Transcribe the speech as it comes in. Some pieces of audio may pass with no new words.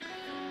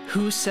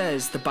Who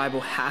says the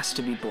Bible has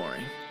to be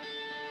boring?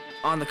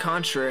 On the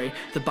contrary,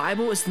 the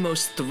Bible is the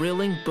most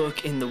thrilling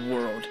book in the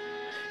world.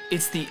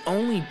 It's the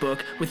only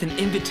book with an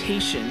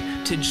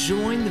invitation to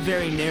join the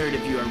very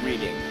narrative you are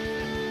reading.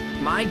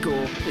 My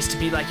goal is to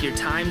be like your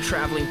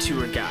time-traveling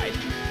tour guide,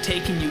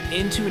 taking you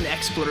into an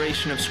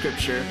exploration of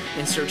Scripture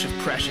in search of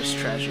precious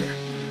treasure.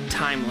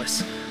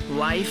 Timeless,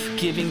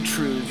 life-giving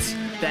truths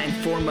that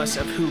inform us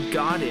of who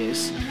God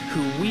is,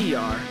 who we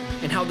are,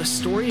 and how the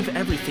story of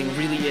everything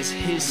really is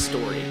His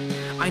story.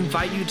 I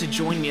invite you to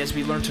join me as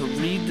we learn to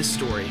read the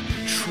story,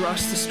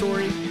 trust the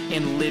story,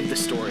 and live the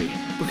story,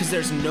 because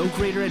there's no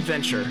greater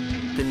adventure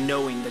than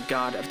knowing the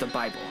God of the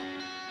Bible.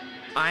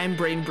 I'm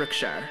Braden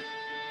Brookshire,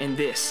 and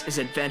this is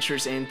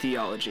Adventures in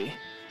Theology.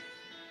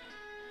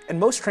 In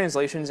most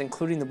translations,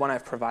 including the one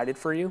I've provided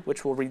for you,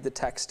 which we'll read the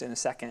text in a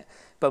second,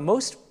 but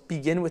most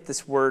begin with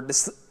this word,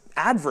 this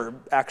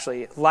adverb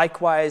actually,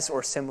 likewise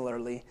or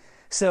similarly.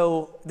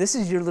 So this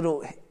is your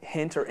little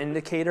hint or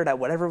indicator that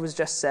whatever was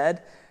just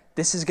said,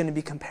 this is going to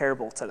be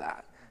comparable to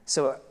that.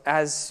 So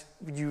as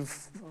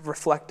you've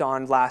reflected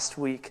on last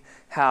week,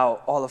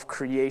 how all of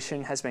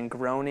creation has been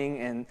groaning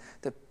and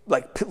the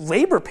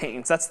labor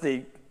pains, that's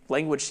the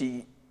language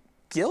he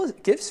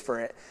gives for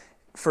it,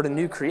 for the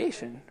new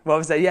creation. What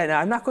was that? Yeah, no,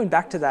 I'm not going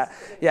back to that.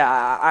 Yeah,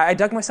 I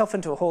dug myself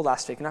into a hole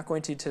last week. I'm not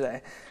going to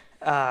today.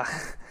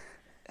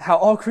 How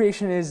all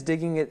creation is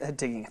digging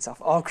itself.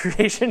 All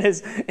creation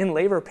is in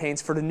labor pains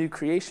for the new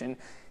creation.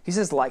 He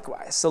says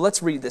likewise. So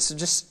let's read this. So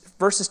just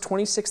verses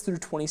 26 through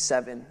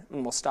 27,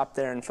 and we'll stop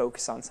there and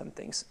focus on some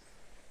things.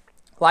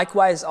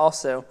 Likewise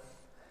also,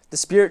 the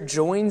Spirit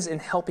joins in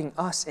helping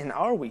us in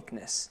our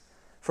weakness.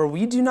 For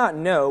we do not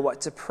know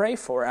what to pray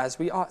for as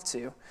we ought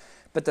to,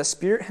 but the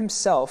Spirit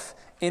Himself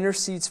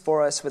intercedes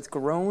for us with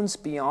groans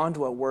beyond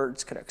what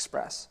words could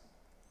express.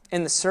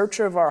 And the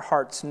searcher of our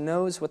hearts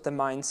knows what the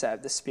mindset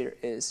of the Spirit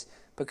is,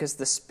 because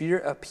the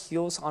Spirit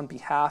appeals on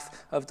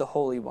behalf of the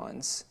holy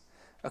ones,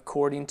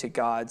 according to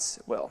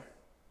God's will.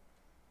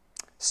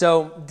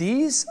 So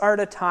these are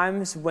the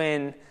times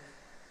when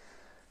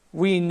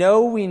we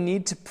know we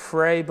need to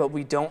pray, but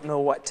we don't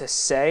know what to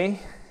say.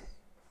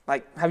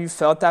 Like, have you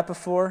felt that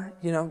before?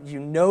 You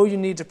know you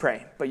need to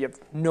pray, but you have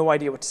no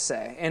idea what to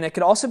say. And it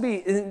could also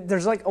be,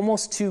 there's like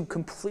almost two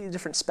completely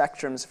different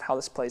spectrums of how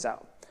this plays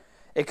out.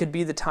 It could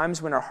be the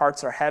times when our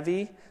hearts are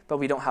heavy, but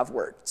we don't have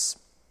words.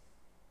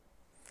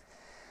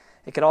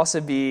 It could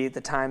also be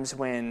the times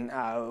when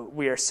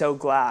we are so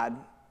glad,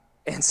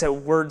 and so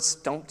words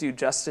don't do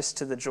justice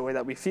to the joy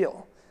that we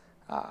feel.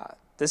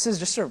 This is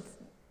just a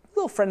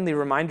little friendly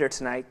reminder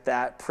tonight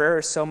that prayer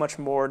is so much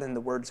more than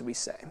the words we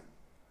say.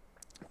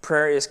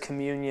 Prayer is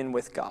communion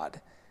with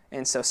God.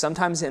 And so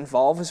sometimes it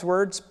involves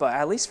words, but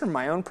at least from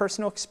my own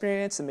personal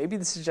experience, and maybe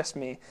this is just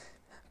me,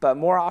 but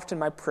more often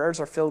my prayers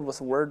are filled with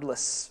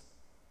wordless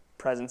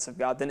presence of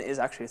God than it is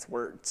actually with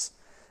words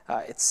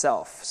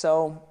itself.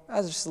 So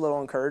as just a little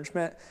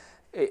encouragement,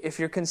 if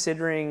you're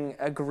considering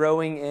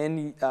growing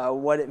in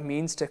what it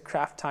means to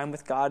craft time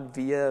with God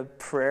via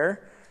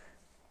prayer,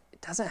 it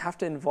doesn't have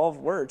to involve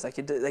words. I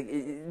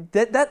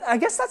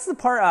guess that's the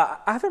part,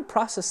 I haven't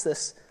processed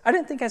this. I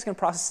didn't think I was going to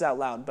process it out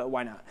loud, but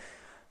why not?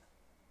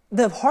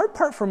 The hard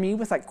part for me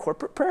with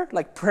corporate prayer,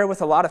 prayer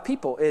with a lot of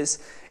people, is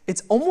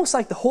it's almost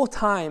like the whole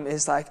time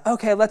is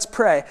okay, let's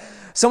pray.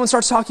 Someone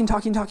starts talking.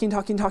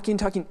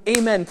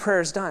 Amen,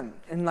 prayer's done.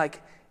 And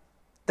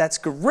that's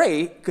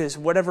great, because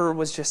whatever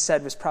was just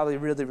said was probably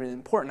really, really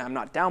important. I'm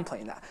not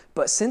downplaying that.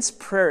 But since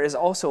prayer is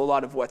also a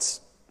lot of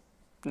what's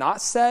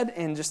not said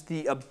and just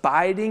the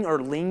abiding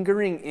or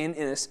lingering in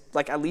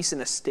at least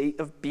in a state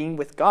of being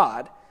with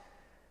God,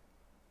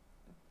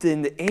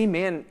 then the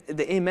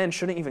amen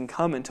shouldn't even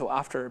come until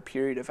after a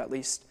period of at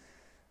least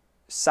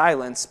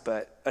silence,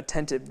 but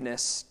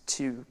attentiveness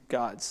to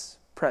God's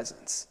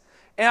presence.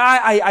 And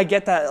I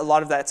get that a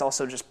lot of that's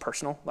also just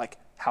personal, like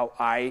how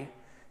I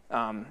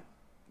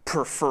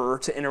prefer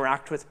to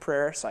interact with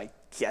prayer, so I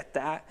get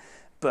that.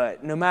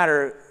 But no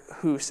matter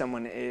who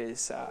someone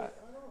is, I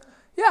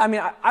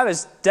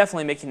was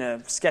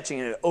definitely sketching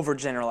an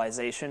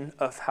overgeneralization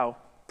of how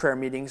prayer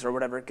meetings or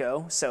whatever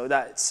go, so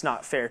that's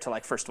not fair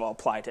to first of all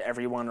apply to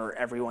everyone or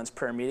everyone's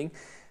prayer meeting.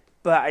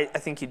 But I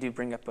think you do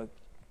bring up a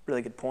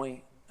really good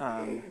point,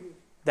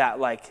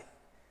 that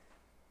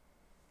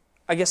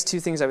I guess two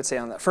things I would say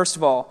on that. First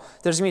of all,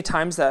 there's going to be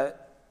times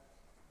that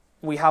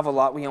we have a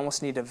lot we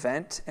almost need to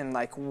vent and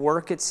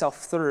work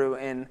itself through.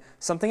 And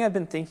something I've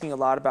been thinking a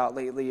lot about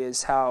lately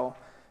is how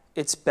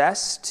it's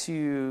best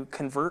to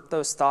convert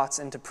those thoughts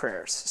into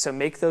prayers. So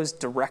make those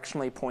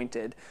directionally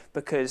pointed,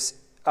 because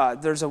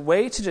there's a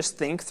way to just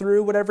think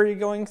through whatever you're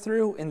going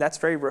through, and that's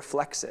very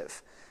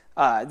reflexive.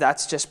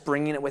 That's just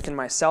bringing it within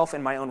myself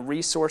and my own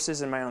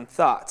resources and my own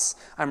thoughts.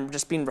 I'm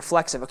just being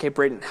reflexive. Okay,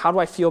 Braden, how do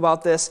I feel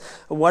about this?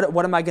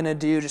 What am I going to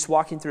do? Just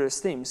walking through those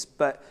themes.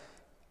 But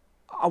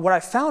what I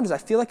found is I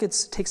feel like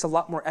it takes a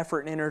lot more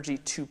effort and energy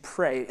to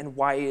pray. And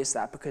why is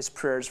that? Because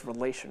prayer is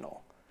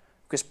relational.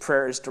 Because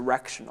prayer is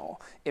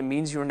directional. It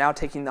means you're now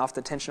taking off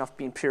the tension off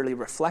being purely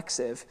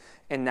reflexive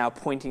and now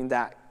pointing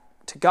that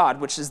to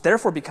God, which is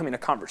therefore becoming a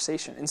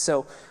conversation. And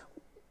so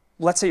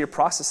let's say you're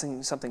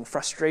processing something,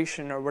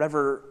 frustration or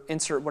whatever,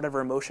 insert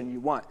whatever emotion you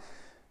want.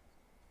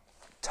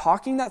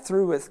 Talking that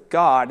through with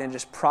God and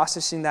just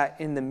processing that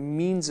in the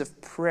means of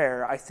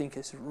prayer, I think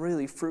is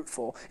really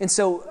fruitful. And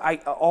so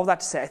all that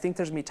to say, I think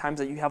there's going to be times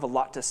that you have a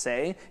lot to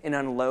say and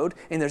unload,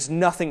 and there's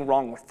nothing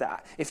wrong with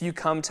that. If you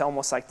come to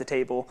almost like the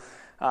table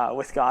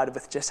with God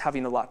with just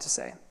having a lot to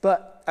say.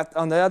 But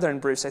on the other end,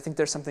 Bruce, I think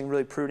there's something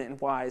really prudent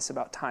and wise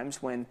about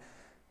times when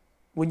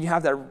you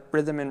have that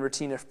rhythm and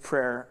routine of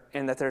prayer,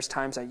 and that there's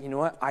times that, you know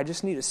what, I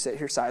just need to sit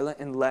here silent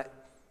and let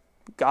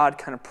God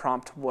kind of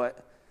prompt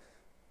what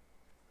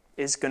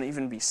is going to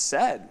even be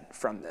said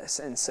from this.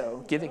 And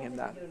so giving him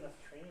that. Get enough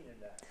training in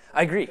that.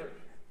 I agree.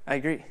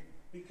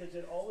 Because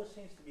it always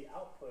seems to be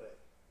output.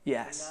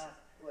 Yes. And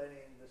not letting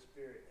the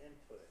Spirit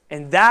input.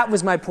 And that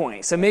was my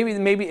point. So maybe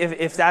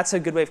if that's a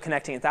good way of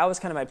connecting it, that was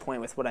kind of my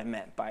point with what I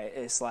meant by it,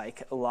 is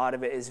like a lot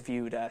of it is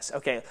viewed as,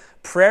 okay,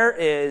 prayer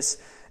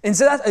is, and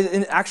so that,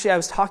 and actually I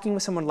was talking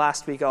with someone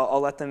last week, I'll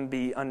let them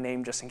be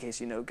unnamed just in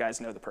case guys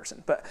know the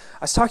person, but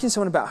I was talking to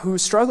someone about who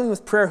was struggling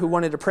with prayer, who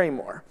wanted to pray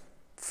more.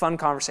 Fun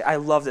conversation. I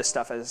love this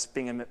stuff as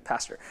being a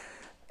pastor.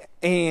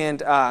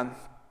 And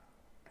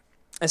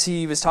as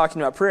he was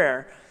talking about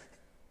prayer,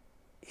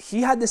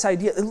 he had this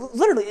idea.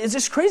 Literally, it's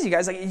just crazy,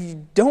 guys. Like,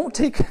 you don't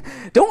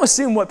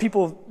assume what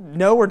people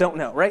know or don't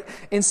know, right?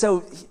 And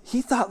so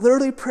he thought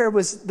literally prayer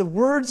was the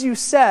words you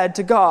said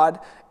to God,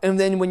 and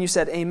then when you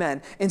said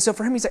amen. And so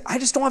for him, he's like, I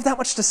just don't have that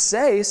much to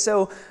say,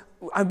 so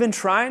I've been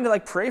trying to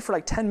pray for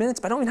 10 minutes,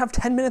 but I don't even have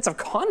 10 minutes of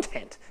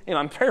content.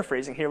 I'm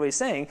paraphrasing here what he's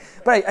saying,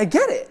 but I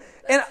get it.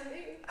 And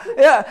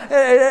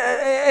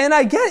and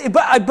I get it,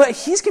 but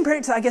he's comparing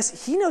it to, I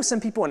guess he knows some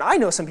people, and I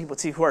know some people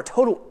too, who are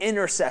total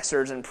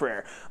intercessors in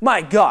prayer.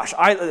 My gosh,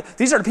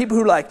 these are the people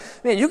who man,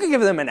 you could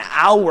give them an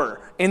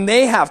hour, and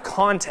they have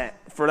content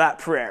for that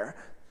prayer.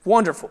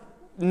 Wonderful.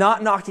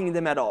 Not knocking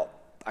them at all.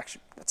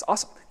 Actually, that's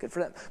awesome. Good for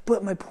them.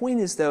 But my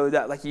point is, though,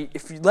 that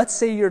let's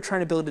say you're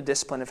trying to build a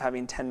discipline of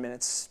having 10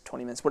 minutes,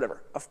 20 minutes,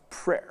 whatever, of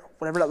prayer,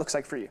 whatever that looks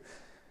like for you.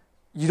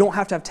 You don't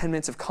have to have 10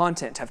 minutes of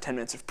content to have 10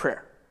 minutes of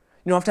prayer.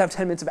 You don't have to have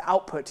 10 minutes of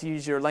output to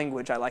use your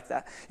language. I like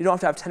that. You don't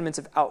have to have 10 minutes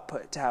of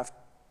output to have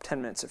 10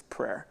 minutes of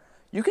prayer.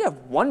 You can have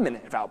 1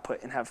 minute of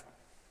output and have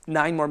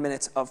 9 more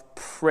minutes of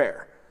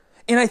prayer.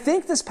 And I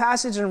think this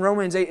passage in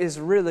Romans 8 is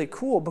really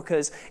cool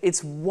because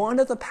it's one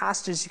of the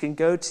passages you can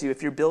go to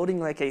if you're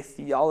building a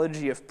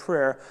theology of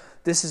prayer.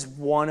 This is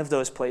one of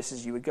those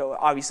places you would go.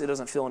 Obviously, it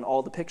doesn't fill in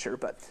all the picture,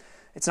 but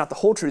it's not the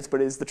whole truth,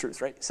 but it is the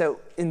truth, right? So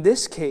in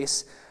this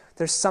case,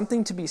 there's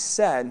something to be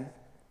said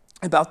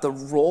about the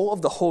role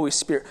of the Holy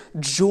Spirit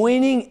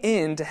joining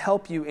in to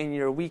help you in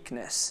your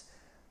weakness.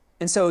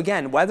 And so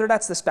again, whether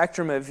that's the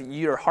spectrum of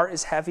your heart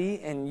is heavy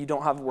and you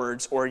don't have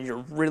words, or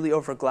you're really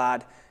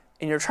overglad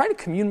and you're trying to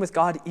commune with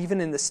God even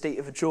in the state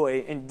of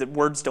joy, and the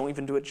words don't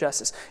even do it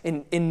justice.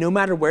 And no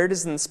matter where it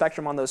is in the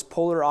spectrum on those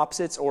polar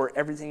opposites or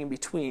everything in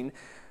between,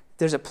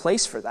 there's a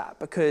place for that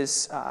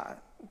because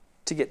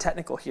to get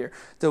technical here,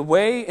 the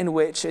way in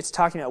which it's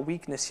talking about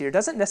weakness here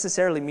doesn't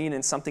necessarily mean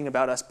in something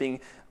about us being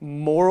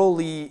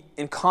morally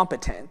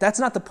incompetent. That's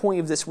not the point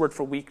of this word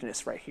for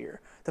weakness right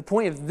here. The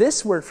point of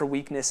this word for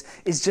weakness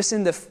is just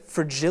in the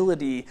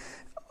fragility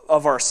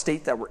of our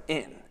state that we're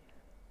in.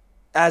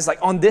 As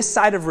on this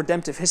side of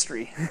redemptive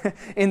history,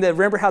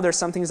 remember how there's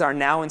some things that are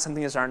now and some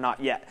things that are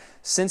not yet.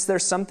 Since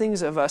there's some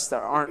things of us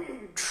that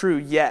aren't true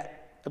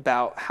yet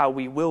about how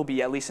we will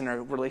be, at least in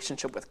our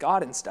relationship with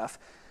God and stuff,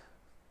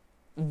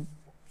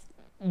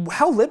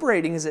 how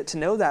liberating is it to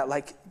know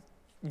that,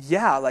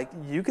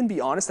 you can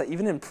be honest that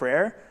even in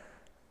prayer,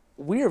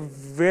 we are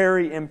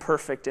very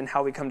imperfect in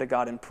how we come to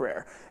God in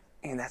prayer,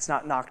 and that's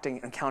not knocked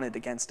and counted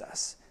against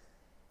us.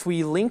 If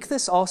we link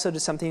this also to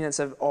something that's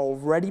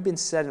already been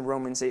said in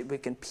Romans 8, we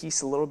can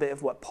piece a little bit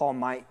of what Paul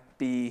might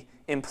be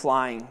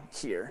implying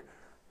here.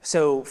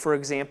 So, for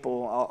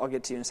example, I'll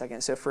get to you in a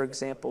second. So, for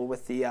example,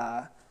 with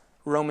the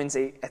Romans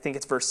 8, I think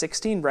it's verse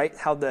 16, right?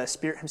 How the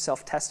Spirit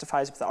himself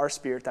testifies with our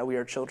spirit that we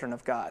are children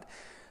of God.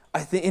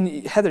 I think,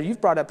 and Heather,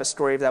 you've brought up a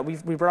story of that. We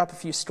brought up a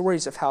few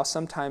stories of how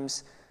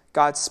sometimes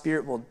God's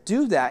Spirit will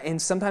do that, and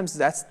sometimes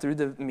that's through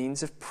the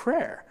means of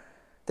prayer.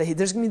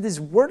 There's going to be these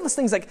wordless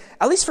things.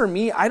 At least for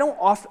me, I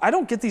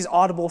don't get these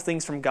audible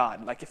things from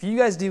God. If you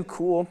guys do,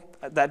 cool.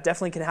 That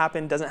definitely can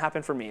happen. Doesn't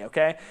happen for me,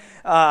 okay?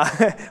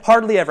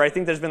 Hardly ever. I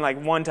think there's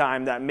been one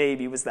time that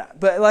maybe was that.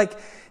 But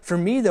for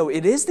me, though,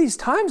 it is these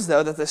times,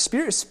 though, that the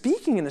Spirit is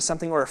speaking into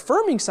something or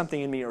affirming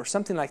something in me or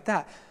something like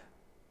that.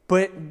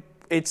 But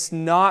it's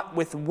not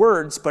with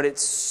words, but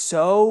it's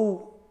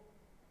so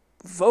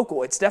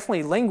vocal. It's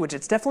definitely language.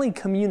 It's definitely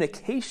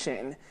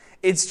communication.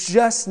 It's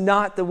just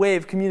not the way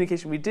of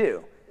communication we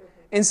do.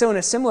 And so in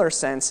a similar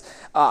sense,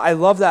 I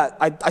love that.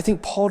 I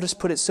think Paul just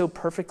put it so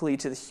perfectly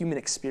to the human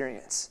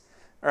experience,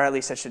 or at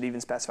least I should even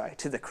specify,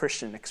 to the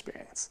Christian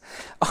experience.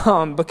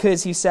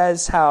 Because he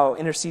says how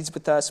intercedes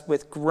with us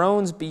with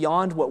groans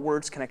beyond what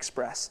words can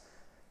express.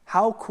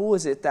 How cool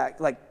is it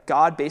that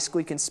God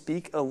basically can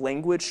speak a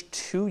language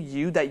to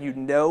you that you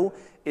know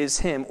is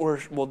him, or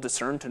will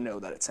discern to know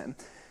that it's him,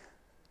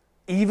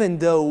 even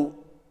though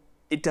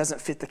it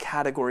doesn't fit the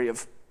category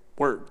of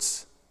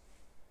words.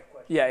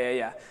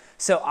 Yeah.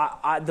 So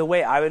the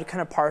way I would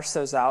kind of parse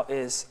those out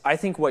is, I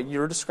think what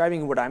you're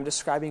describing, what I'm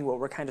describing, what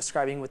we're kind of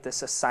describing with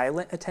this a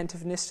silent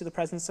attentiveness to the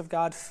presence of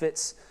God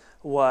fits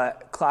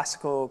what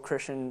classical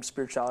Christian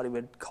spirituality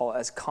would call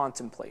as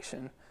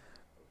contemplation.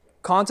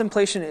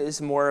 Contemplation is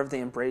more of the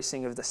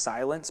embracing of the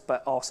silence,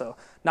 but also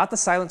not the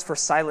silence for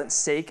silence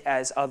sake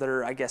as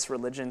other, I guess,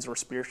 religions or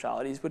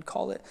spiritualities would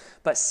call it,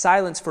 but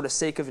silence for the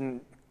sake of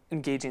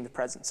engaging the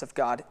presence of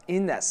God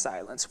in that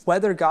silence.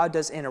 Whether God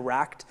does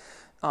interact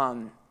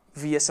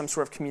via some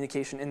sort of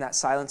communication in that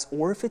silence,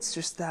 or if it's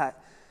just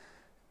that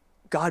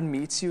God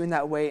meets you in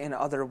that way in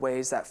other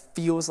ways that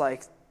feels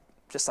like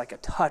just like a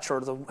touch,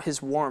 or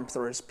his warmth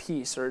or his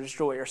peace or his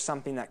joy or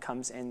something that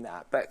comes in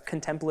that. But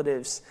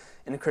contemplatives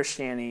in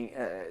Christianity,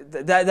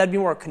 that'd be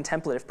more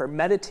contemplative. But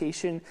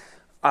meditation,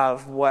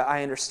 of what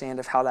I understand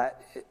of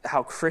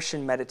how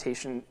Christian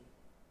meditation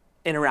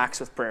interacts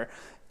with prayer,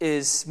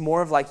 is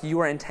more of like you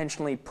are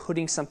intentionally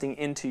putting something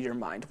into your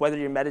mind, whether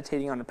you're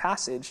meditating on a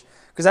passage,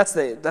 because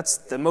that's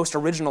the most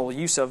original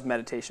use of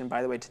meditation,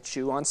 by the way, to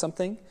chew on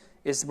something,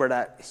 is where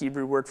that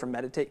Hebrew word for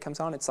meditate comes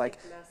on. It's like,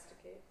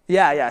 masticate.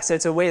 Yeah. So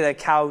it's a way that a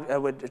cow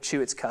would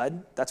chew its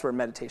cud. That's where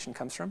meditation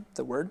comes from,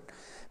 the word.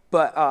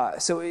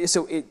 But so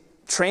it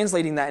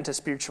translating that into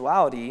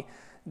spirituality,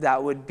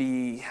 that would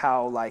be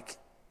how, like,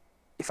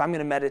 if I'm going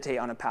to meditate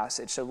on a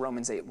passage, so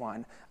Romans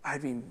 8:1,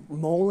 I'd be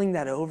mulling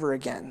that over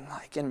again,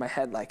 like in my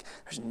head, like,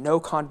 there's no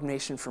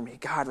condemnation for me.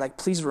 God, like,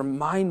 please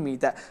remind me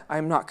that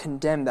I'm not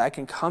condemned, that I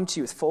can come to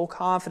you with full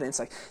confidence.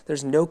 Like,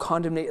 there's no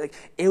condemnation. Like,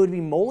 it would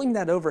be mulling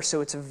that over.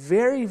 So it's a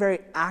very, very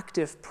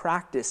active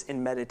practice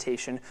in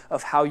meditation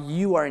of how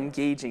you are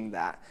engaging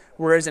that.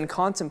 Whereas in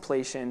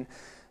contemplation,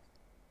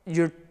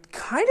 you're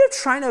kind of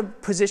trying to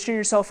position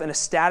yourself in a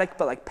static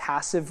but like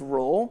passive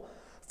role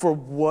for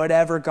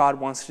whatever God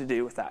wants to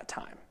do with that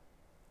time.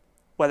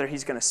 Whether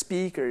he's going to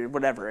speak or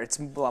whatever, it's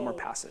a lot more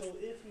passive. So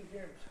if you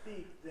hear him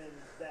speak, then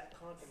that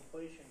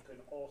contemplation could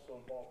also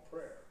involve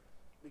prayer.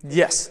 Because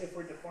yes. If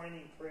we're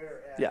defining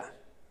prayer as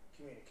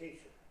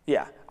communication.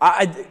 Yeah.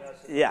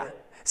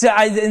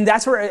 And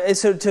that's where,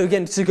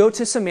 to go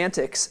to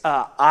semantics,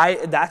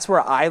 that's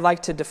where I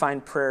like to define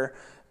prayer.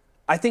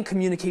 I think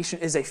communication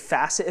is a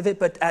facet of it,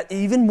 but at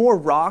even more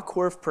raw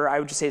core of prayer, I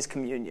would just say is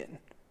communion.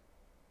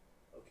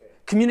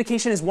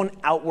 Communication is one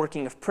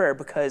outworking of prayer,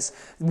 because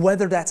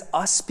whether that's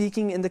us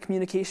speaking in the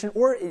communication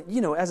or,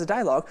 as a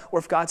dialogue, or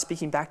if God's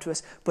speaking back to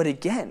us, but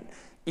again,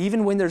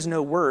 even when there's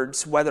no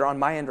words, whether on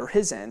my end or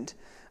his end,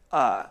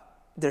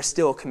 there's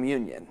still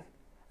communion.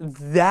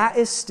 That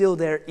is still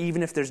there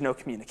even if there's no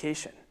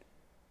communication.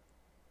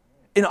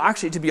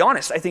 Actually, to be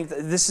honest, I think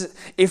that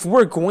if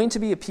we're going to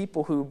be a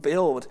people who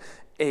build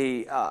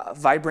a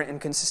vibrant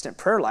and consistent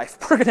prayer life,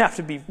 we're going to have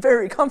to be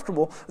very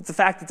comfortable with the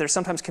fact that there's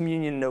sometimes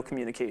communion and no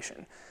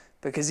communication.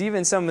 Because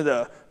even some of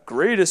the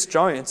greatest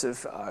giants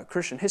of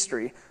Christian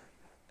history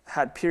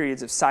had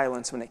periods of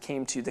silence when it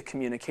came to the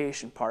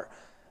communication part,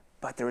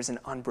 but there was an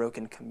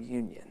unbroken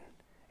communion.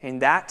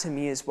 And that, to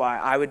me, is why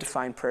I would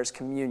define prayer as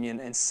communion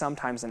and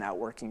sometimes an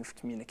outworking of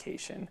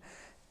communication.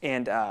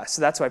 And so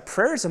that's why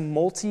prayer is a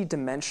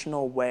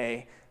multi-dimensional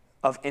way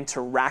of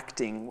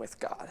interacting with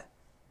God.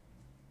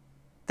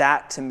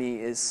 That, to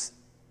me, is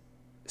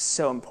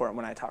so important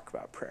when I talk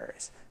about prayer.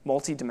 It's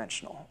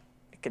multi-dimensional.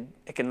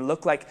 It can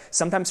look like,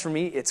 sometimes for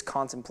me, it's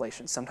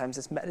contemplation. Sometimes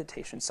it's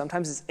meditation.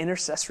 Sometimes it's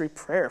intercessory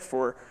prayer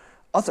for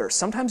others.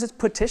 Sometimes it's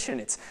petition.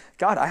 It's,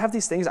 God, I have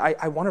these things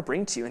I want to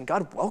bring to you, and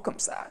God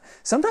welcomes that.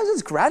 Sometimes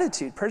it's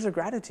gratitude, prayers of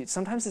gratitude.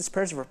 Sometimes it's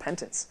prayers of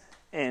repentance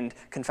and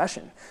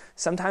confession.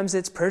 Sometimes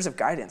it's prayers of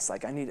guidance,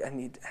 like I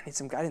need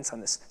some guidance on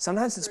this.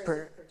 Sometimes it's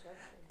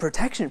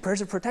protection,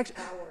 prayers of protection.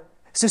 Power.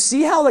 So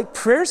see how like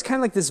prayer is kind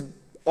of like this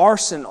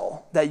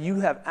arsenal that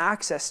you have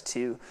access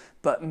to,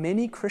 but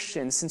many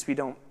Christians, since we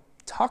don't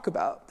talk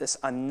about this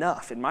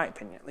enough, in my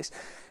opinion at least,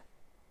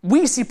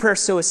 we see prayer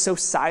so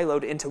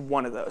siloed into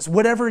one of those.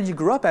 Whatever you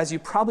grew up as, you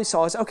probably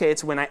saw as, okay,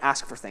 it's when I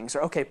ask for things,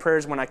 or okay, prayer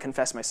is when I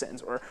confess my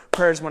sins, or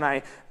prayer is when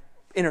I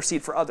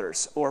intercede for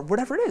others, or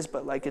whatever it is,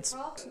 but like it's...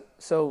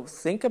 So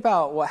think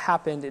about what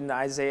happened in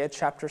Isaiah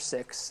chapter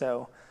 6.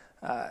 So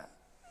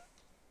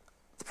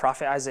the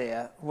prophet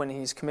Isaiah, when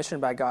he's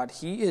commissioned by God,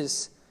 he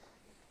is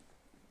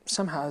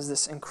somehow has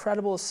this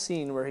incredible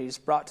scene where he's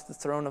brought to the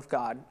throne of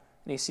God,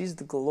 and he sees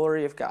the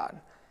glory of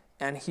God.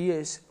 And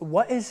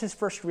what is his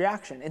first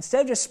reaction?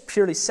 Instead of just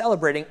purely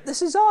celebrating,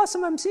 this is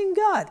awesome, I'm seeing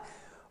God.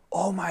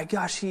 Oh my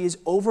gosh, he is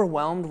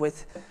overwhelmed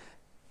with,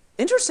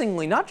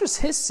 interestingly, not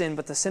just his sin,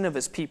 but the sin of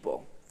his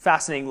people.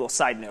 Fascinating little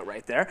side note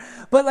right there.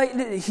 But like,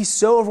 he's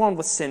so overwhelmed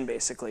with sin,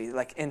 basically.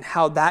 Like, and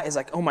how that is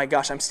like, oh my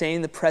gosh, I'm staying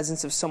in the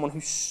presence of someone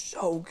who's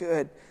so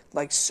good,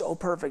 like so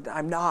perfect.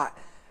 I'm not.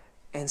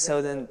 And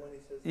so then,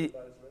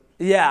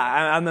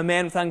 yeah, I'm a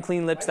man with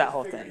unclean lips, that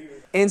whole thing.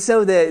 And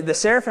so the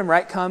seraphim,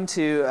 right, come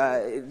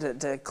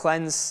to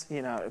cleanse,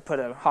 put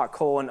a hot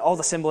coal and all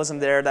the symbolism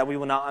there that we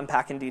will not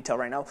unpack in detail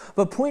right now.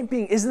 But point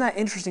being, isn't that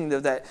interesting, though,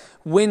 that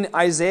when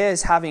Isaiah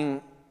is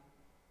having,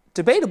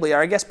 debatably,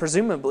 or I guess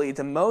presumably,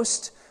 the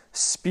most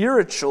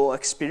spiritual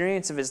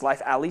experience of his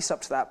life, at least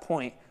up to that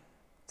point,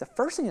 the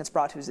first thing that's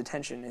brought to his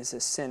attention is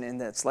his sin, and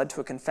that's led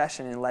to a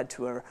confession and led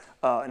to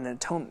an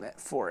atonement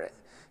for it.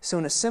 So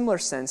in a similar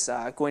sense,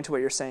 going to what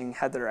you're saying,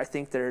 Heather, I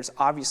think there's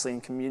obviously in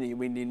community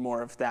we need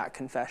more of that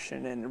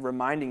confession and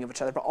reminding of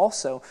each other, but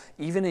also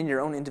even in your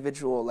own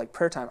individual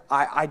prayer time,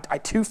 I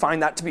too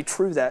find that to be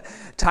true, that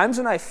times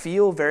when I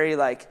feel very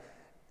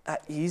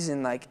at ease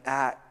and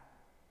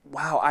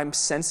wow, I'm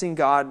sensing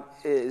God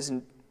is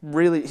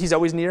really, he's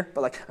always near,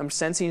 but I'm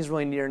sensing he's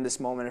really near in this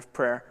moment of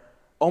prayer.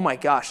 Oh my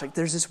gosh,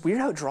 there's this weird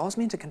how it draws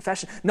me into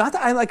confession. Not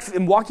that I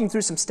am walking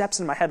through some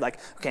steps in my head,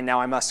 okay, now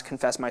I must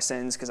confess my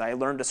sins because I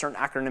learned a certain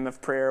acronym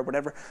of prayer or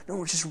whatever.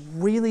 No, it's just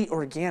really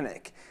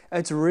organic.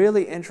 It's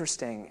really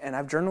interesting, and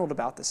I've journaled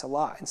about this a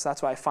lot, and so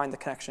that's why I find the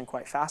connection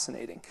quite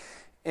fascinating.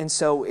 And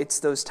so it's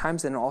those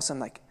times that all of a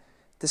sudden,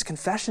 this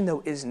confession,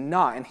 though, is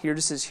not, and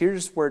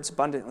here's where it's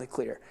abundantly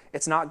clear.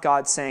 It's not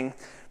God saying,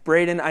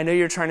 Braden, I know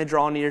you're trying to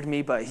draw near to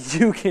me, but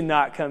you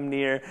cannot come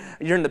near.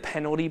 You're in the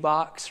penalty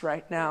box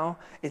right now.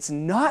 It's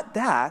not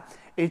that.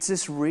 It's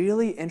this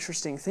really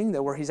interesting thing,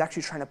 though, where he's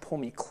actually trying to pull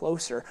me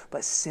closer,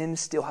 but sin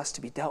still has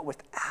to be dealt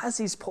with as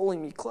he's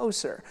pulling me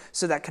closer.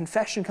 So that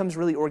confession comes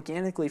really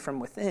organically from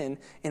within,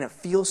 and it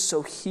feels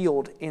so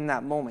healed in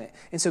that moment.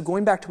 And so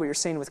going back to what you're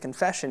saying with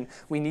confession,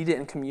 we need it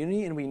in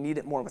community, and we need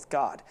it more with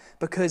God.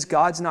 Because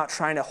God's not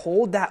trying to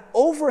hold that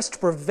over us to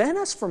prevent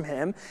us from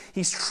him.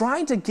 He's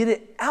trying to get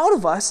it out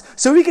of us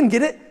so he can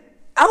get it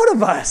out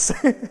of us.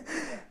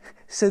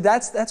 So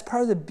that's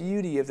part of the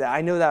beauty of that.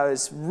 I know that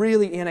was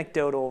really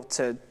anecdotal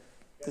to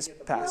this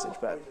passage,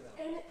 but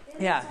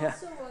yeah.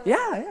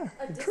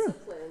 True.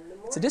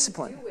 It's a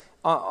discipline.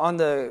 On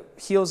the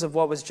heels of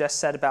what was just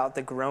said about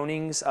the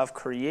groanings of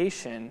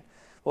creation,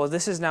 well,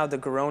 this is now the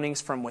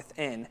groanings from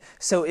within.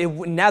 So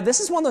now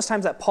this is one of those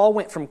times that Paul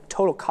went from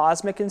total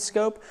cosmic in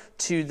scope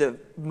to the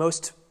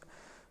most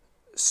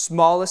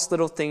smallest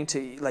little thing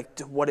to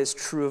what is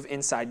true of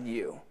inside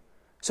you.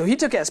 So he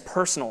took it as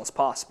personal as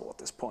possible at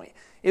this point.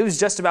 It was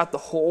just about the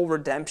whole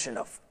redemption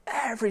of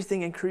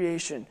everything in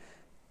creation.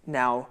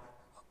 Now,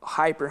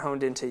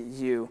 hyper-honed into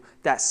you,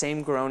 that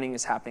same groaning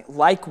is happening.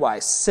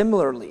 Likewise,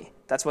 similarly,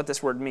 that's what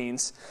this word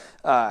means,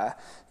 the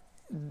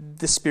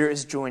Spirit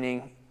is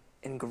joining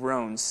in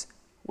groans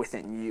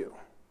within you.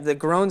 The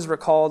groans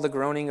recall the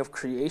groaning of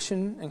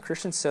creation in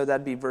Christians, so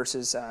that'd be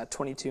verses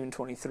 22 and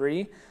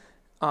 23.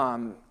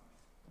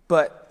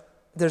 But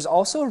there's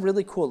also a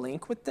really cool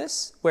link with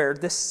this, where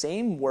this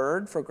same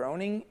word for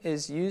groaning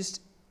is used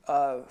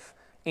of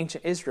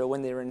ancient Israel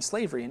when they were in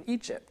slavery in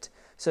Egypt.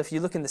 So if you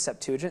look in the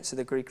Septuagint, so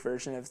the Greek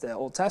version of the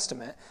Old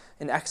Testament,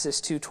 in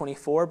Exodus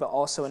 2:24, but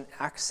also in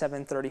Acts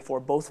 7:34,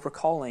 both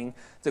recalling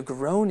the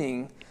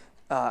groaning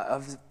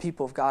of the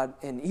people of God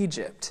in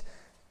Egypt,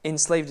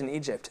 enslaved in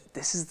Egypt.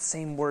 This is the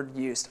same word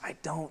used. I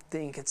don't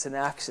think it's an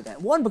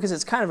accident. One, because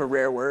it's kind of a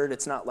rare word.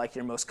 It's not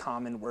your most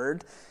common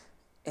word.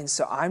 And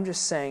so I'm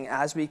just saying,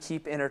 as we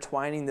keep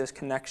intertwining those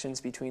connections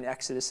between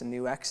Exodus and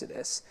New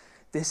Exodus,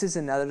 this is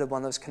another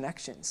one of those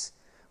connections.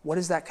 What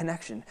is that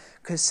connection?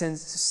 Because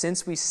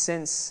since we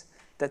sense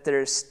that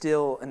there is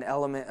still an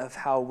element of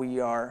how we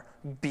are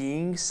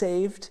being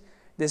saved,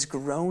 this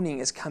groaning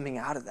is coming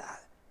out of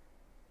that.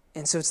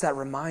 And so it's that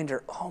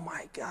reminder, oh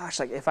my gosh,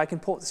 if I can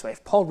pull it this way,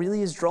 if Paul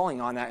really is drawing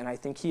on that, and I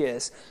think he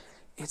is,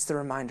 it's the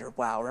reminder,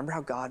 wow, remember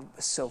how God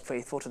was so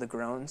faithful to the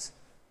groans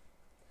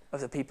of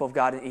the people of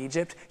God in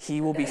Egypt?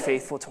 He will be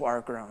faithful to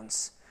our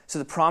groans. So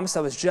the promise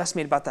that was just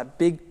made about that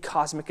big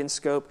cosmic in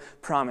scope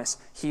promise,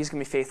 he's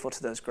going to be faithful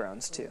to those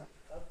groans too.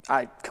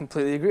 I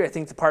completely agree. I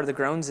think the part of the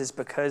groans is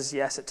because,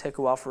 yes, it took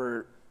a while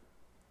for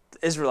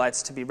the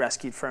Israelites to be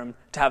rescued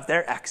to have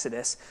their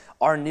exodus.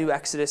 Our new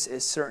exodus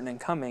is certain and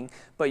coming,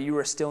 but you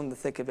are still in the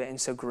thick of it,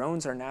 and so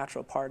groans are a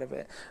natural part of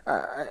it.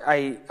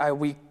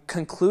 We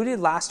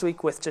concluded last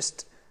week with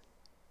just,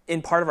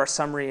 in part of our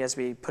summary as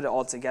we put it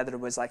all together,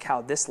 was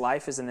how this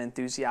life is an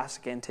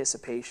enthusiastic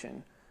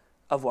anticipation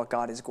of what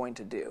God is going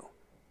to do.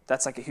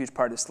 That's a huge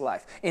part of this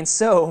life. And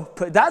so,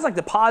 that's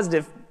the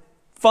positive,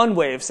 fun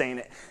way of saying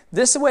it.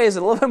 This way is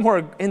a little bit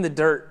more in the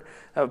dirt,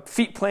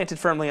 feet planted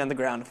firmly on the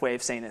ground way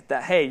of saying it.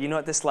 That, hey, you know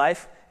what? This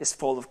life is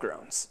full of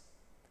groans.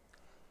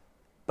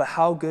 But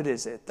how good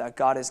is it that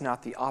God is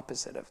not the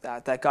opposite of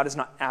that God is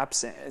not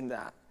absent in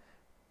that?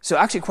 So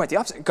actually quite the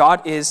opposite.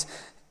 God is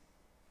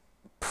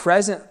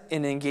present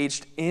and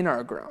engaged in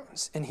our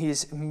groans, and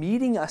he's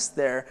meeting us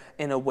there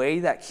in a way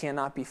that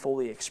cannot be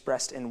fully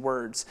expressed in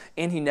words,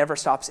 and he never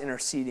stops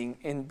interceding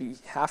in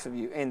behalf of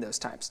you in those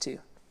times too.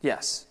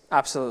 Yes,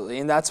 absolutely.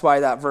 And that's why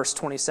that verse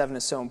 27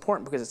 is so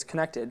important, because it's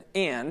connected.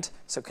 And,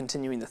 so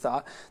continuing the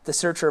thought, the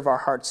searcher of our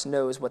hearts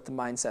knows what the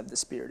mindset of the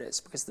Spirit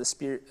is, because the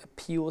Spirit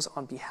appeals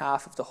on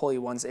behalf of the holy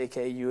ones,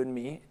 aka you and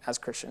me as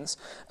Christians,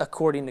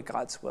 according to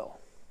God's will.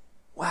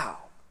 Wow.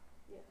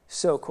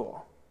 So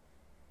cool.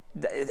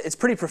 it's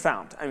pretty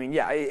profound. I mean,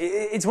 yeah,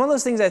 it's one of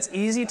those things that's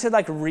easy to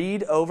like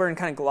read over and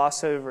kind of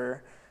gloss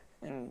over.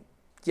 And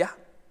yeah,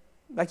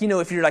 like,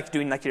 if you're like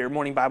doing like your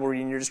morning Bible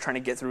reading, you're just trying to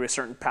get through a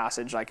certain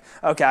passage, like,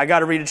 okay, I got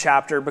to read a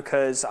chapter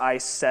because I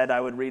said I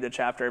would read a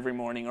chapter every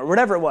morning or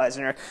whatever it was.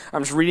 And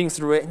I'm just reading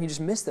through it and you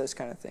just miss those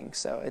kind of things.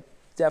 So it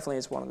definitely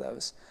is one of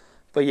those.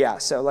 But yeah,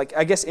 so like,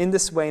 I guess in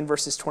this way, in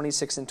verses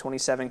 26 and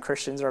 27,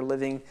 Christians are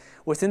living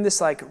within this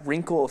like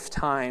wrinkle of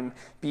time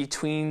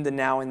between the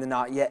now and the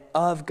not yet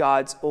of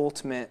God's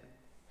ultimate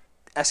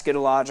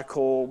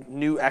eschatological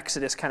new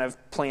Exodus kind of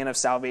plan of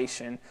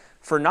salvation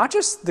for not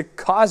just the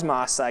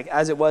cosmos, like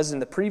as it was in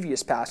the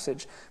previous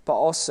passage, but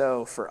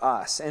also for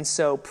us. And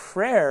so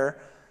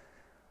prayer,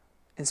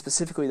 and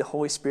specifically the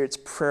Holy Spirit's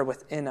prayer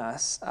within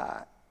us,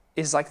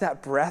 is like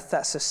that breath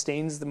that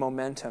sustains the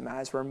momentum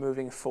as we're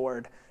moving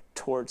forward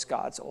towards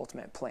God's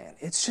ultimate plan.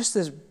 It's just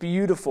this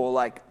beautiful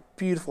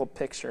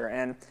picture.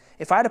 And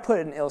if I had to put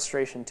an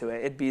illustration to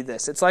it, it'd be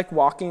this. It's like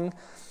walking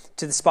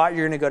to the spot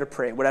you're going to go to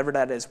pray, whatever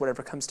that is,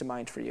 whatever comes to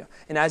mind for you.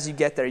 And as you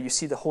get there, you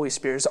see the Holy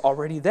Spirit is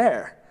already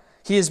there.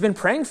 He has been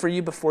praying for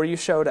you before you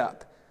showed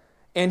up.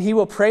 And he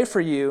will pray for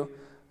you,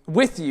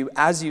 with you,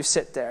 as you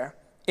sit there.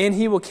 And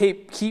he will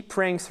keep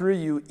praying through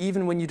you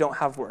even when you don't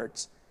have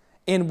words.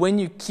 And when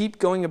you keep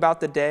going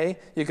about the day,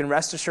 you can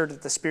rest assured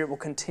that the Spirit will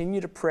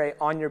continue to pray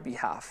on your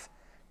behalf.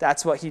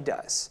 That's what he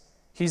does.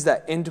 He's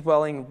that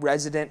indwelling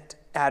resident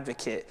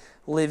advocate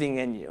living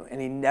in you. And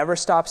he never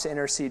stops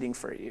interceding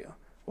for you.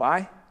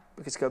 Why?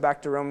 Because go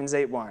back to Romans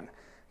 8:1.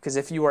 Because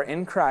if you are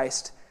in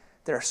Christ,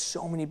 there are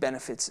so many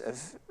benefits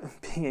of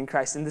being in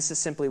Christ. And this is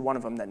simply one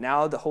of them, that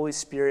now the Holy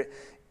Spirit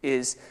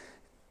is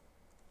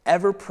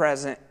ever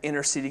present,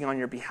 interceding on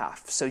your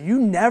behalf. So you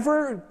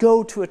never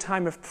go to a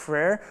time of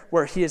prayer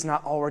where he has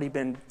not already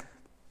been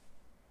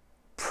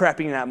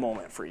prepping that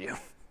moment for you.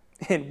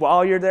 And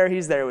while you're there,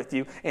 he's there with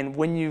you. And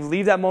when you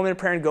leave that moment of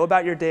prayer and go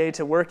about your day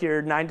to work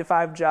your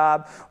 9-to-5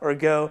 job, or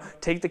go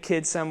take the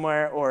kids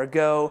somewhere, or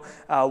go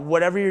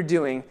whatever you're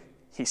doing,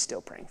 he's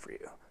still praying for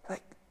you.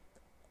 Like,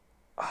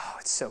 oh,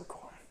 it's so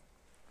cool.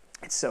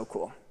 It's so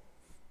cool.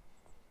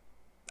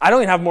 I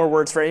don't even have more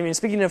words for it. I mean,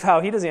 speaking of how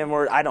he doesn't have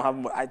more, I don't have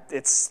more.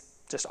 It's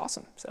just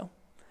awesome. So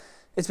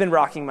it's been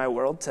rocking my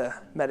world to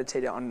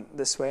meditate on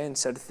this way. And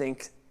so to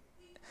think,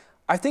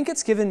 I think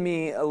it's given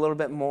me a little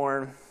bit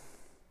more,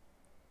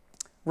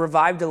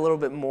 revived a little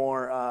bit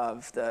more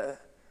of the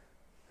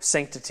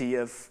sanctity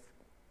of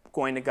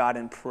going to God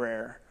in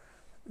prayer,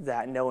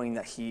 that knowing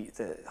that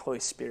the Holy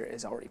Spirit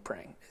is already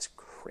praying is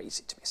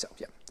crazy to me. So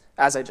yeah,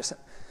 as I just said.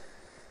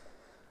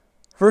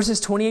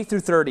 Verses 28 through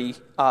 30,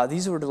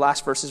 these were the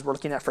last verses we're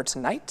looking at for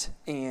tonight,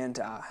 and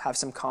have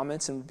some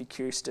comments, and would be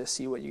curious to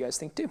see what you guys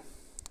think too.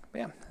 But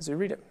yeah, as we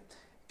read it.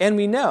 And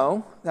we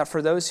know that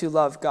for those who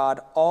love God,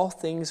 all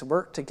things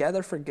work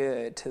together for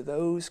good to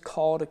those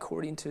called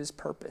according to his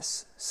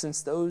purpose,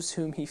 since those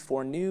whom he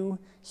foreknew,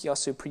 he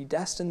also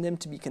predestined them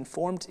to be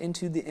conformed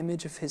into the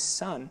image of his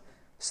Son,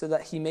 so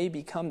that he may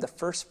become the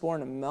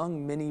firstborn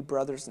among many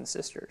brothers and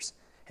sisters.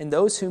 And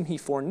those whom he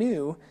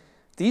foreknew,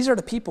 these are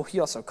the people he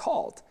also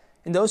called.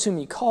 And those whom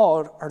he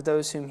called are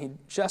those whom he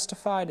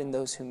justified, and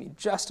those whom he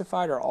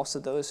justified are also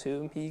those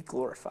whom he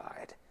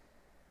glorified.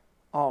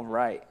 All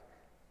right.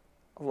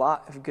 A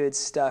lot of good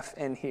stuff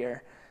in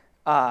here.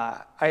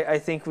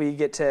 I think we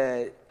get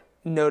to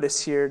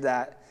notice here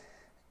that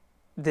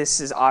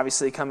this is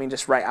obviously coming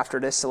just right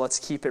after this, so let's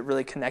keep it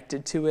really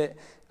connected to it.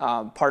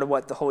 Part of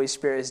what the Holy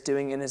Spirit is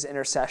doing in his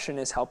intercession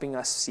is helping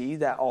us see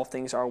that all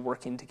things are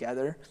working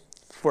together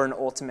for an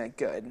ultimate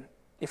good,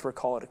 if we're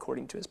called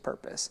according to his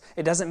purpose.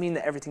 It doesn't mean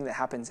that everything that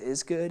happens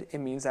is good. It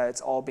means that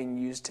it's all being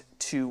used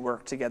to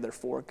work together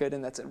for good,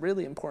 and that's a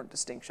really important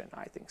distinction,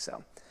 I think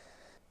so.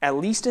 At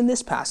least in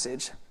this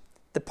passage,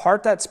 the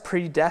part that's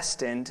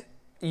predestined,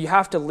 you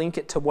have to link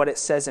it to what it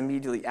says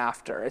immediately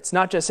after. It's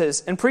not just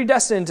says, and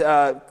predestined,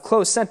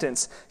 closed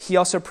sentence, he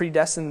also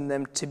predestined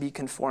them to be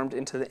conformed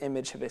into the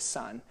image of his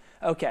Son.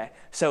 Okay,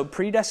 so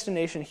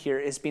predestination here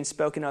is being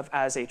spoken of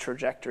as a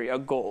trajectory, a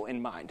goal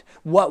in mind.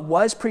 What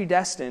was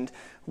predestined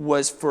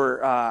was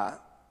for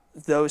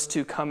those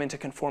to come into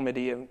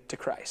conformity to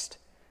Christ.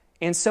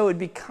 And so it'd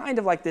be kind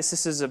of like this.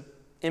 This is an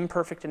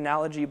imperfect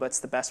analogy, but it's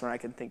the best one I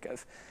can think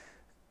of.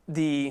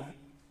 The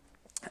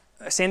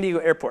San Diego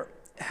airport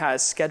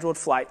has scheduled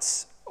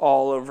flights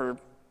all over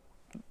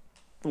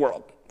the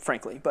world,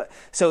 frankly. But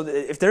so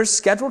if there's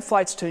scheduled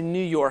flights to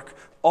New York,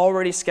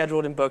 already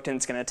scheduled and booked, and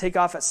it's going to take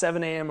off at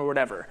 7 a.m. or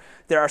whatever,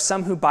 there are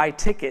some who buy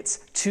tickets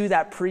to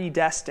that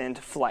predestined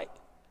flight.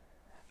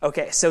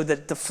 Okay, so the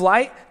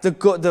flight,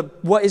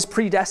 what is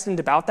predestined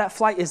about that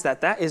flight is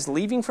that is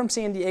leaving from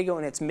San Diego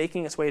and it's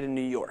making its way to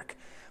New York.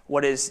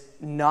 What is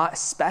not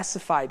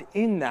specified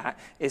in that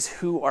is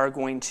who are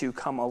going to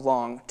come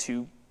along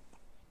to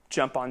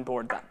jump on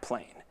board that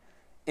plane.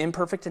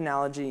 Imperfect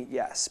analogy,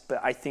 yes, but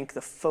I think the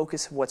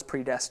focus of what's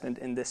predestined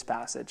in this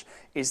passage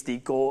is the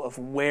goal of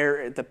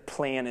where the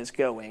plan is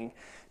going,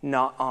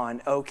 not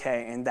on,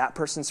 okay, and that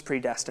person's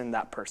predestined,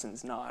 that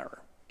person's not.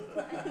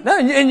 No,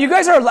 and you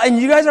guys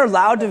are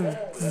allowed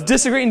to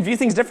disagree and view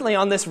things differently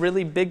on this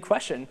really big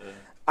question.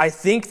 I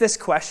think this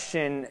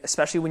question,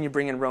 especially when you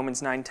bring in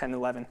Romans 9, 10,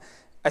 11,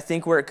 I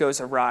think where it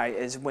goes awry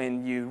is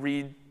when you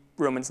read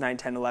Romans 9,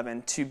 10,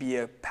 11 to be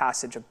a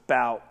passage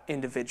about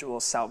individual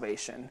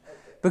salvation.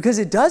 Because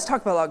it does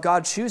talk about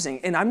God choosing,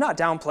 and I'm not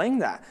downplaying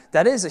that.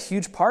 That is a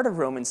huge part of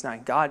Romans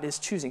 9. God is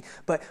choosing.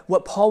 But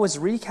what Paul was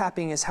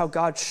recapping is how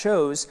God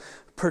chose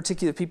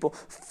particular people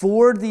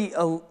for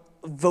the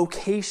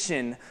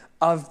vocation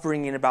of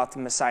bringing about the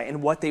Messiah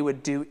and what they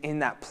would do in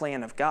that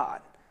plan of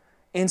God.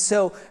 And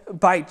so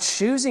by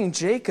choosing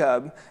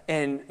Jacob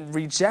and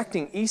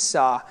rejecting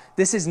Esau,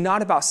 this is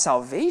not about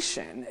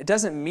salvation. It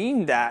doesn't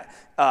mean that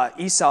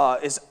Esau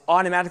is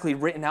automatically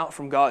written out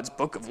from God's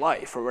book of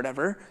life or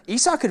whatever.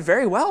 Esau could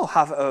very well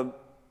have a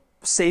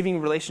saving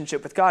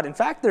relationship with God. In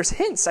fact, there's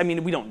hints. I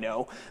mean, we don't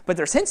know, but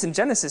there's hints in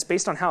Genesis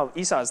based on how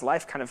Esau's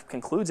life kind of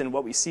concludes and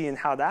what we see and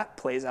how that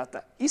plays out,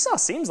 that Esau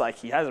seems like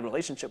he has a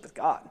relationship with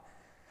God.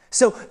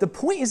 So the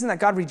point isn't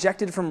that God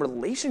rejected from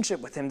relationship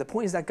with him. The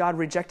point is that God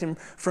rejected him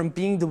from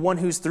being the one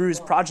who's through his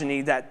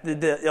progeny, that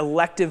the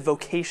elective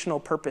vocational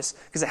purpose,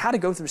 because it had to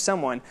go through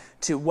someone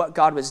to what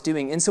God was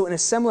doing. And so in a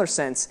similar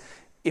sense,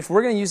 if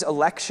we're going to use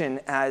election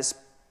as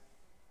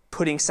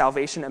putting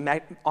salvation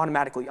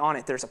automatically on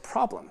it, there's a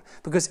problem.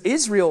 Because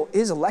Israel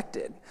is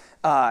elected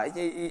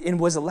and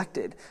was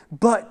elected,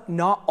 but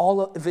not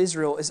all of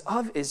Israel is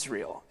of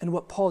Israel. And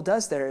what Paul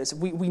does there is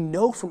we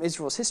know from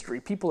Israel's history,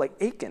 people like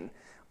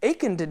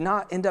Achan did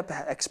not end up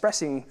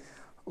expressing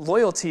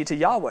loyalty to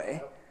Yahweh,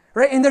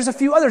 right? And there's a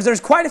few others. There's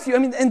quite a few. I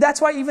mean, and that's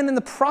why even in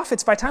the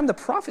prophets, by the time the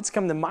prophets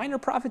come, the minor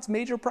prophets,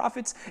 major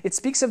prophets, it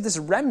speaks of this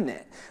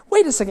remnant.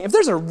 Wait a second. If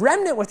there's a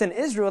remnant within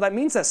Israel, that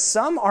means that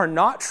some are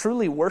not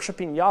truly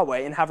worshiping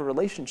Yahweh and have a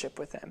relationship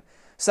with him.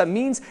 So that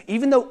means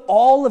even though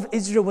all of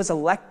Israel was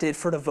elected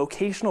for the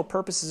vocational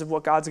purposes of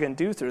what God's going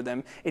to do through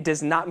them, it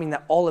does not mean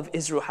that all of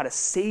Israel had a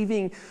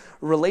saving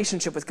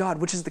relationship with God,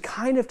 which is the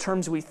kind of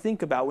terms we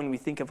think about when we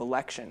think of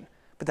election.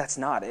 But that's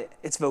not it.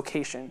 It's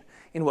vocation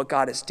in what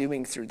God is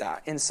doing through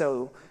that.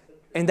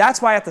 And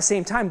that's why at the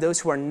same time,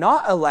 those who are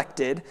not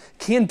elected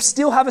can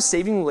still have a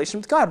saving relation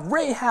with God.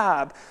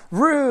 Rahab,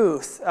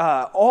 Ruth,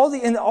 all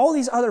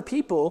these other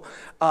people,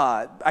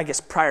 I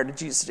guess prior to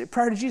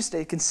Jesus'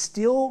 day, can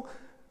still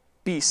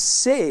be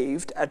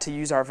saved, to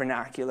use our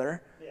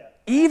vernacular,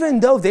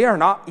 even though they are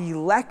not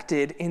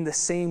elected in the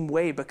same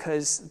way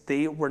because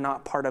they were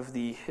not part of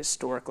the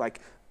historic,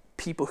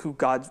 people who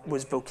God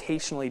was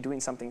vocationally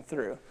doing something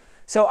through.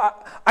 So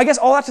I guess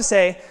all that to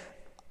say,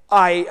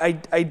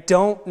 I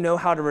don't know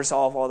how to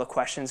resolve all the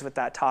questions with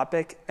that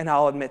topic, and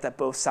I'll admit that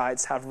both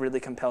sides have really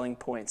compelling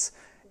points.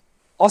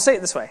 I'll say it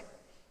this way.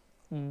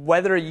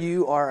 Whether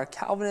you are a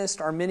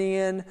Calvinist,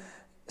 Arminian,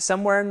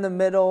 somewhere in the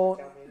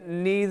middle,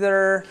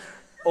 neither,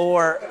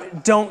 or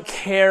don't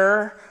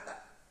care,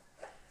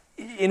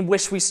 in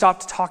which we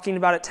stopped talking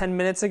about it 10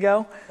 minutes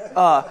ago,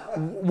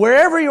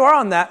 wherever you are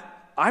on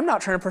that, I'm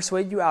not trying to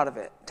persuade you out of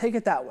it. Take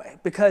it that way.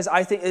 Because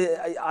I think,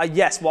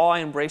 yes, while I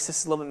embrace this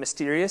is a little bit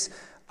mysterious,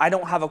 I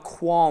don't have a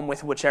qualm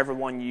with whichever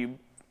one you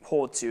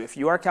hold to. If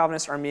you are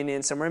Calvinist,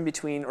 Arminian, somewhere in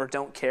between, or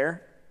don't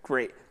care,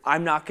 great.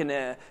 I'm not going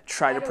to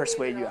try to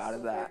persuade you out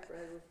of that.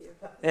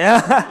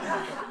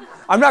 Yeah.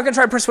 I'm not going to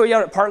try to persuade you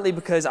out of it, partly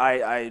because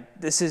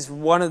this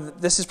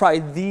is probably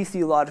the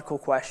theological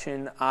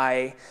question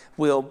I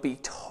will be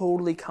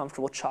totally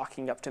comfortable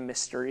chalking up to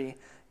mystery,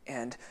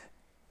 and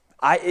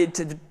I'll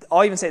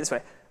even say it this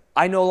way: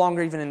 I no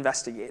longer even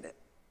investigate it.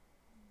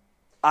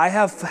 I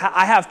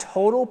have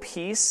total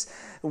peace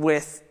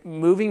with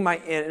moving my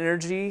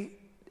energy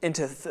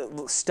into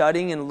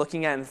studying and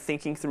looking at and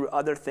thinking through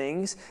other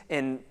things,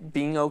 and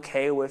being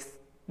okay with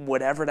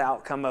whatever the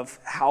outcome of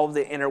how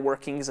the inner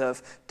workings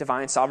of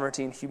divine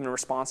sovereignty and human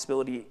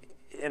responsibility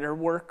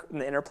interwork and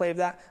the interplay of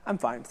that, I'm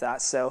fine with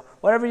that. So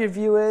whatever your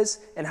view is,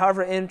 and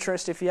however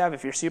interest if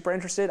you're super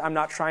interested, I'm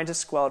not trying to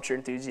squelch your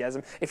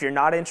enthusiasm. If you're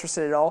not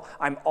interested at all,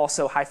 I'm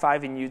also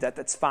high-fiving you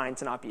that's fine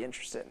to not be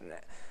interested in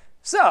it.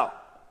 So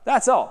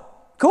that's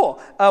all. Cool.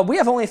 We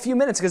have only a few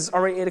minutes because it's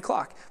already 8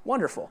 o'clock.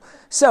 Wonderful.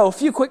 So a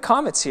few quick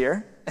comments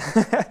here.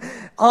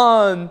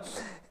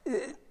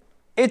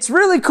 It's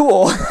really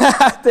cool.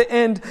 At the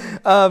end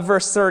of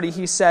verse 30,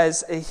 he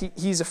says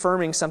he's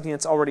affirming something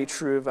that's already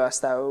true of us,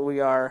 that we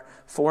are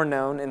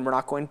foreknown, and we're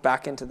not going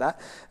back into that.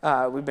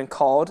 We've been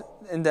called,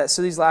 and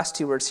so these last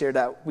two words here,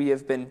 that we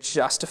have been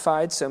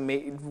justified, so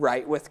made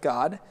right with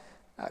God,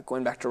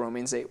 going back to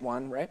Romans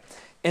 8:1, right?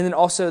 And then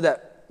also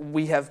that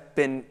we have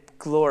been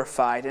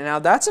glorified. And now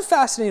that's a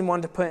fascinating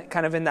one to put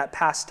kind of in that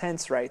past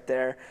tense right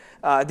there.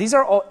 These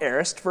are all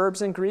aorist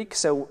verbs in Greek.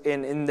 So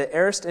in the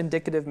aorist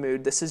indicative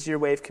mood, this is your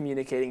way of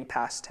communicating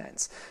past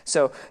tense.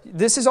 So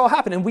this has all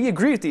happened, and we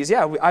agree with these.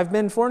 Yeah, I've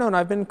been foreknown,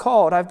 I've been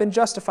called, I've been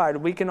justified.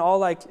 We can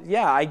all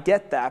yeah, I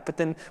get that. But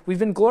then we've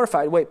been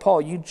glorified. Wait,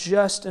 Paul, you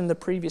just in the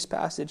previous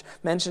passage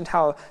mentioned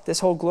how this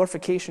whole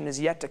glorification is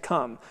yet to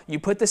come. You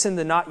put this in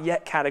the not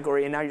yet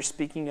category, and now you're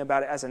speaking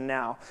about it as a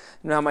now.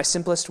 Now, my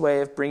simplest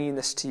way of bringing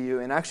this to you,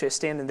 and actually I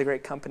stand in the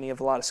great company of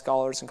a lot of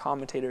scholars and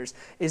commentators,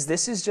 is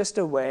this is just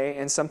a way,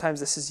 and sometimes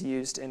this is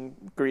used in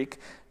Greek,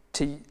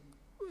 to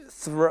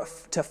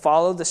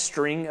follow the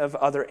string of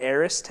other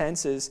aorist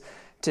tenses,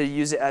 to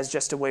use it as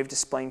just a way of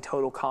displaying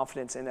total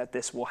confidence in that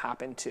this will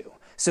happen too.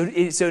 So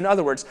in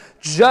other words,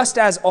 just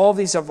as all of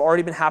these have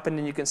already been happened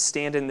and you can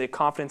stand in the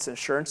confidence and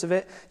assurance of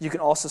it, you can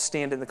also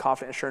stand in the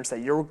confident assurance that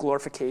your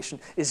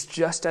glorification is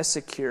just as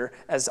secure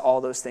as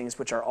all those things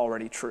which are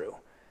already true.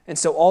 And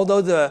so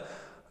although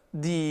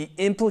the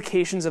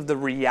implications of the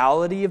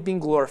reality of being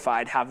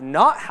glorified have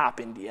not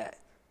happened yet,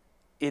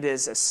 it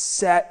is a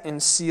set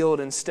and sealed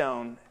in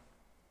stone,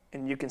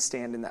 and you can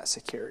stand in that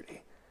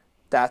security.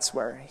 That's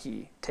where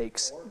he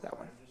takes that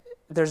one.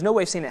 There's no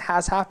way of saying it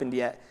has happened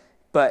yet,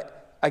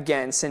 but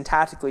again,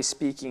 syntactically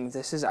speaking,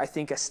 this is, I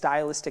think, a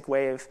stylistic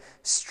way of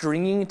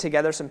stringing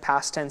together some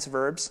past tense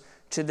verbs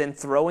to then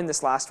throw in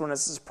this last one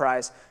as a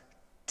surprise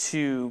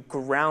to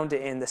ground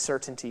it in the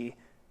certainty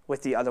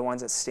with the other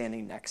ones it's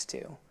standing next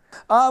to.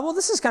 Well,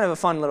 this is kind of a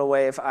fun little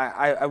way of,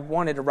 I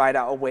wanted to write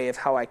out a way of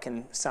how I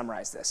can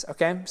summarize this,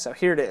 okay? So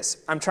here it is.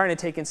 I'm trying to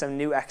take in some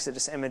new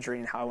Exodus imagery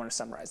and how I want to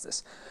summarize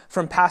this.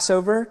 From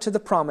Passover to the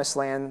Promised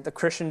Land, the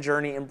Christian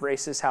journey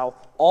embraces how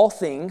all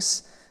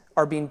things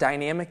are being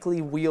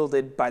dynamically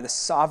wielded by the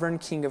sovereign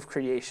King of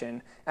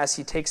creation as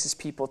he takes his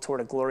people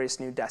toward a glorious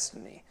new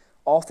destiny.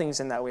 All things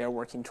in that way are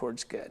working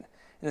towards good.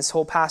 And this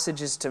whole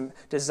passage is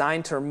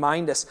designed to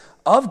remind us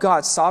of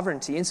God's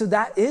sovereignty. And so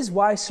that is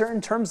why certain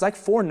terms like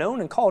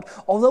foreknown and called,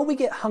 although we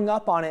get hung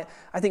up on it,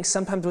 I think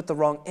sometimes with the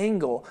wrong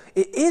angle,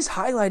 it is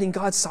highlighting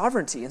God's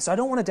sovereignty. And so I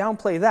don't want to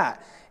downplay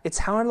that.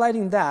 It's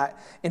highlighting that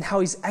and how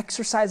he's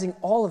exercising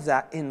all of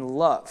that in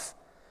love,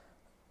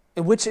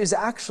 which is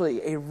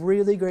actually a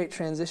really great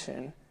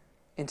transition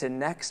into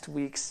next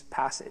week's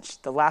passage.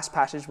 The last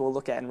passage we'll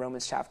look at in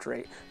Romans chapter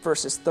 8,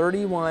 verses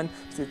 31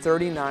 through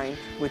 39,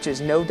 which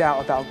is no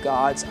doubt about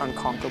God's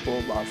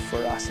unconquerable love for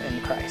us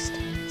in Christ.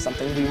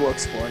 Something we will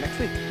explore next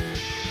week.